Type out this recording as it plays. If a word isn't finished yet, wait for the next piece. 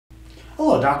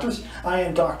Hello, doctors. I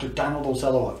am Dr. Donald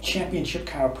Ozello of Championship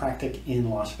Chiropractic in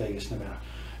Las Vegas, Nevada.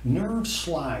 Nerve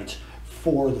slides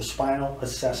for the spinal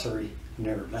accessory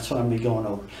nerve. That's what I'm going to be going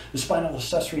over. The spinal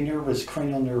accessory nerve is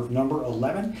cranial nerve number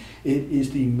 11. It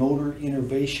is the motor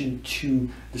innervation to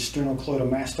the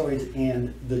sternocleidomastoids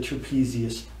and the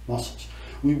trapezius muscles.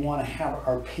 We want to have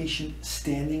our patient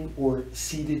standing or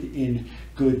seated in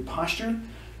good posture.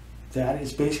 That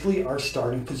is basically our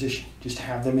starting position. Just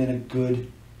have them in a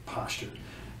good posture.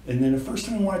 And then the first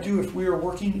thing we want to do if we are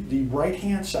working the right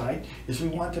hand side is we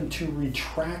want them to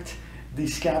retract the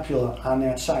scapula on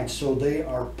that side, so they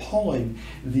are pulling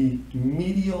the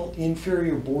medial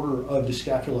inferior border of the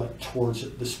scapula towards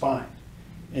the spine.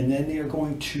 And then they are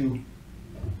going to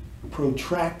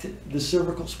protract the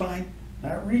cervical spine,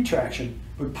 not retraction,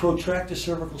 but protract the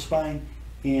cervical spine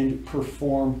and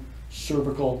perform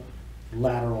cervical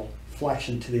lateral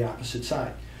flexion to the opposite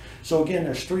side. So again,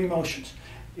 there's three motions.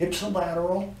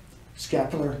 Ipsilateral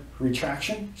scapular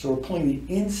retraction, so we're pulling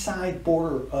the inside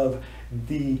border of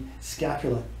the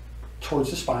scapula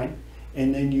towards the spine,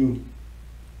 and then you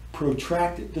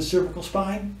protract the cervical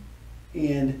spine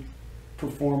and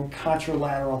perform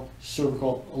contralateral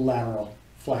cervical lateral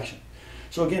flexion.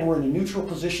 So again, we're in a neutral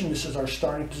position. This is our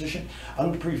starting position.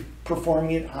 I'm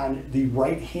performing it on the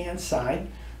right hand side.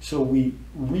 So we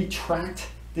retract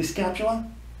the scapula,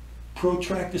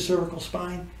 protract the cervical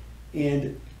spine,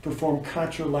 and perform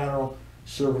contralateral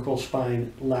cervical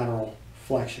spine lateral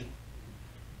flexion.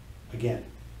 Again.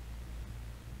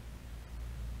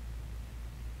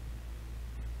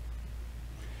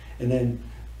 And then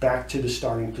back to the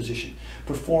starting position.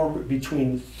 Perform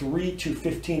between 3 to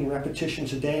 15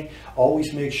 repetitions a day.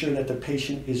 Always make sure that the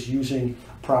patient is using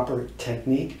proper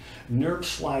technique. Nerve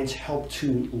slides help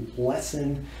to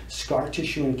lessen scar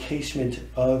tissue encasement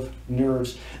of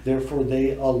nerves. Therefore,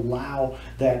 they allow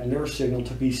that nerve signal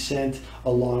to be sent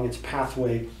along its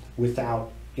pathway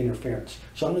without interference.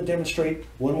 So I'm going to demonstrate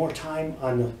one more time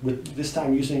with this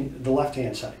time using the left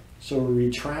hand side. So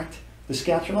retract the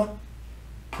scapula,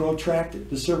 protract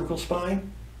the cervical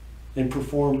spine, and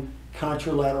perform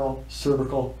contralateral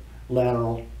cervical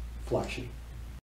lateral flexion.